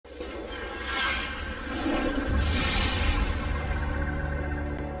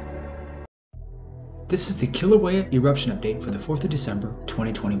This is the Kilauea Eruption update for the 4th of December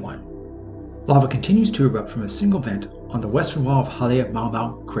 2021. Lava continues to erupt from a single vent on the western wall of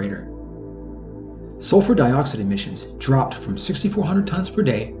Halemaumau crater. Sulfur dioxide emissions dropped from 6,400 tons per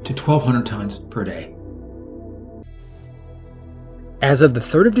day to 1,200 tons per day. As of the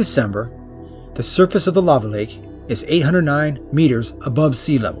 3rd of December, the surface of the lava lake is 809 meters above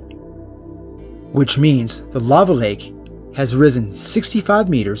sea level, which means the lava lake has risen 65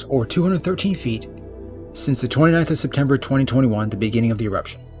 meters or 213 feet since the 29th of September 2021, the beginning of the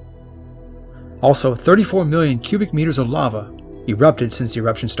eruption. Also, 34 million cubic meters of lava erupted since the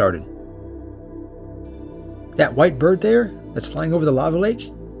eruption started. That white bird there that's flying over the lava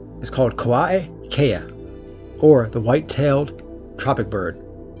lake is called Koa'e, or the white-tailed tropic bird.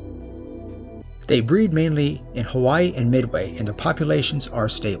 They breed mainly in Hawaii and Midway, and their populations are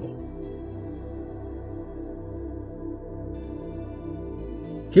stable.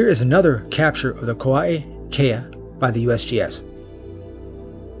 Here is another capture of the Koa'e by the USGS.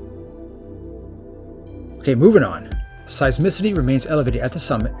 Okay, moving on. Seismicity remains elevated at the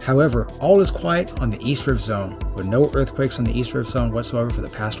summit. However, all is quiet on the East Rift Zone, with no earthquakes on the East Rift Zone whatsoever for the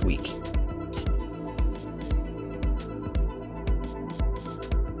past week.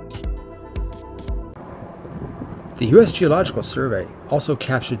 The U.S. Geological Survey also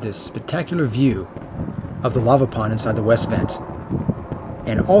captured this spectacular view of the lava pond inside the west vent.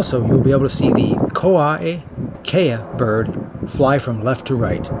 And also, you'll be able to see the Koa'e bird fly from left to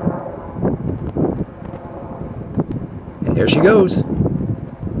right. And there she goes.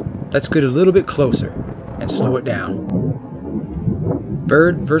 Let's get a little bit closer and slow it down.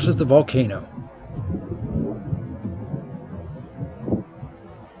 Bird versus the volcano.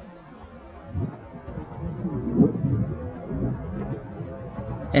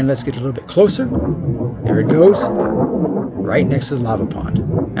 And let's get a little bit closer. There it goes. Right next to the lava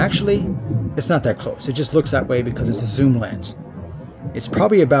pond. Actually, it's not that close. It just looks that way because it's a zoom lens. It's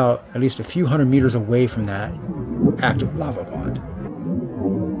probably about at least a few hundred meters away from that active lava pond.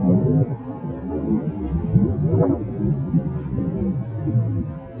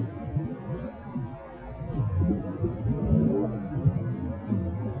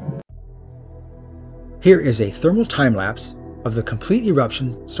 Here is a thermal time-lapse of the complete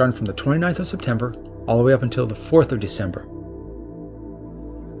eruption starting from the 29th of September all the way up until the 4th of December.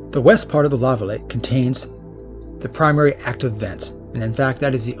 The west part of the lava lake contains the primary active vent, and in fact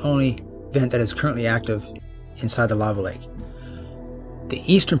that is the only vent that is currently active inside the lava lake. The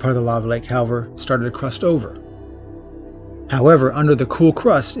eastern part of the lava lake, however, started to crust over. However, under the cool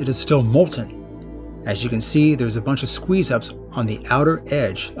crust, it is still molten. As you can see, there's a bunch of squeeze-ups on the outer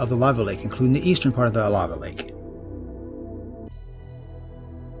edge of the lava lake, including the eastern part of the lava lake.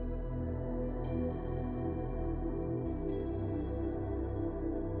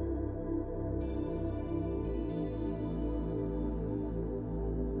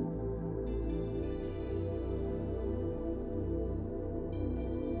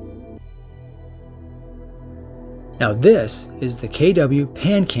 Now this is the KW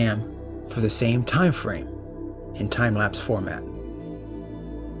PanCam for the same time frame in time-lapse format.